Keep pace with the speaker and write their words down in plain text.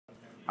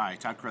Hi,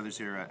 Todd Carothers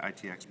here at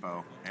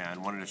ITEXPO,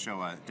 and wanted to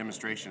show a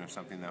demonstration of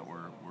something that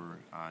we're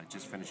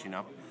just finishing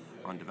up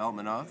on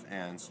development of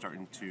and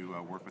starting to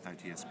work with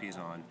ITSPs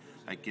on.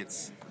 That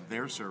gets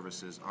their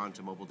services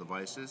onto mobile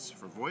devices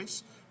for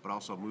voice, but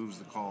also moves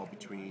the call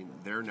between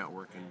their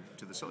network and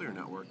to the cellular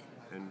network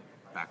and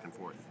back and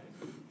forth.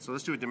 So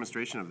let's do a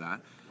demonstration of that.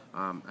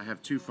 I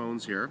have two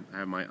phones here. I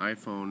have my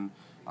iPhone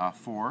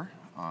 4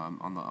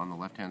 on the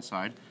left-hand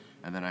side,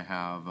 and then I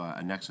have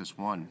a Nexus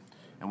 1.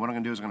 And what I'm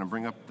going to do is I'm going to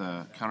bring up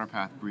the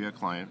CounterPath Bria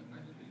client,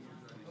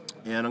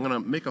 and I'm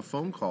going to make a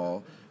phone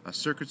call, a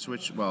packet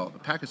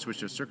switch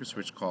to a circuit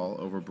switch call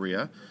over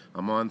Bria.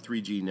 I'm on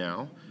 3G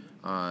now,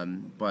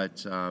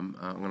 but I'm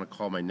going to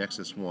call my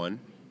Nexus 1,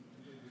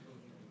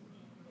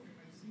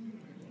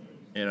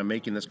 and I'm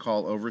making this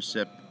call over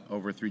SIP,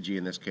 over 3G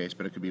in this case,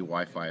 but it could be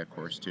Wi-Fi, of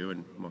course, too,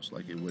 and most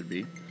likely it would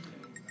be.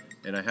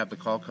 And I have the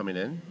call coming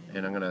in,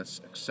 and I'm going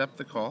to accept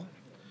the call.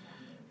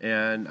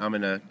 And I'm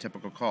in a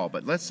typical call.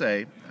 But let's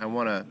say I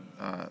want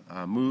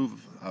to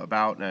move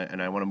about,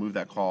 and I want to move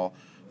that call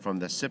from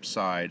the SIP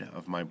side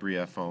of my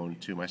Bria phone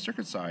to my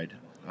circuit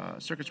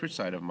switch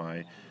side of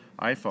my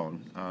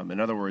iPhone.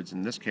 In other words,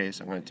 in this case,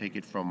 I'm going to take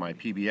it from my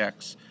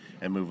PBX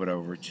and move it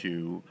over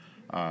to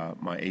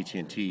my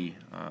AT&T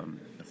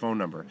phone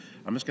number.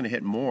 I'm just going to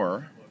hit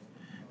more,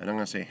 and I'm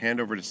going to say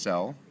hand over to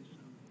cell.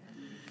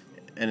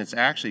 And it's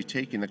actually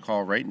taking the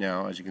call right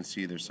now. As you can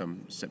see, there's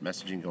some SIP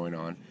messaging going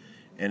on.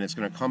 And it's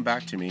going to come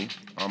back to me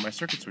on my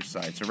circuit switch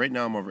side. So right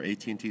now I'm over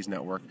AT&T's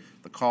network.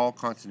 The call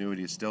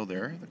continuity is still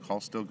there. The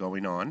call's still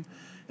going on,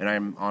 and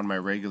I'm on my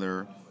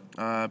regular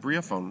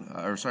Bria phone,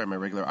 my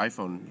regular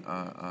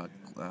iPhone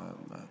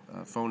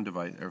phone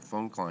device or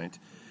phone client.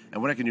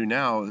 And what I can do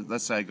now,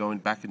 let's say I go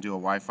back into a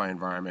Wi-Fi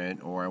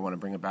environment, or I want to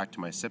bring it back to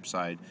my SIP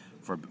side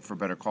for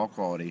better call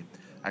quality.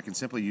 I can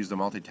simply use the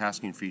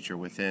multitasking feature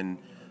within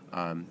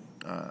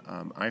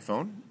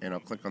iPhone, and I'll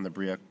click on the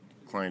Bria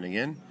client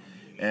again.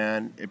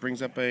 And it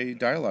brings up a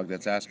dialog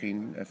that's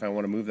asking if I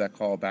want to move that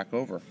call back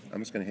over.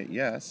 I'm just going to hit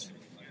yes.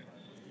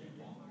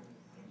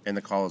 And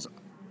the call is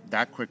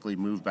that quickly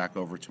moved back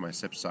over to my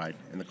SIP side,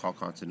 and the call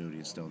continuity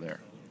is still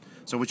there.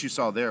 So what you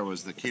saw there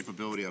was the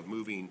capability of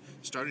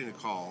starting a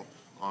call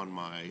on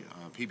my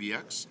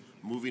PBX,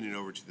 moving it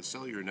over to the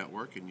cellular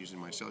network and using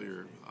my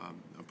cellular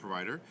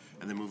provider,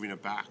 and then moving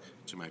it back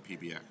to my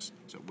PBX.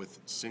 So with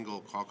single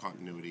call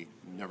continuity,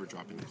 never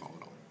dropping the call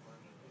at all.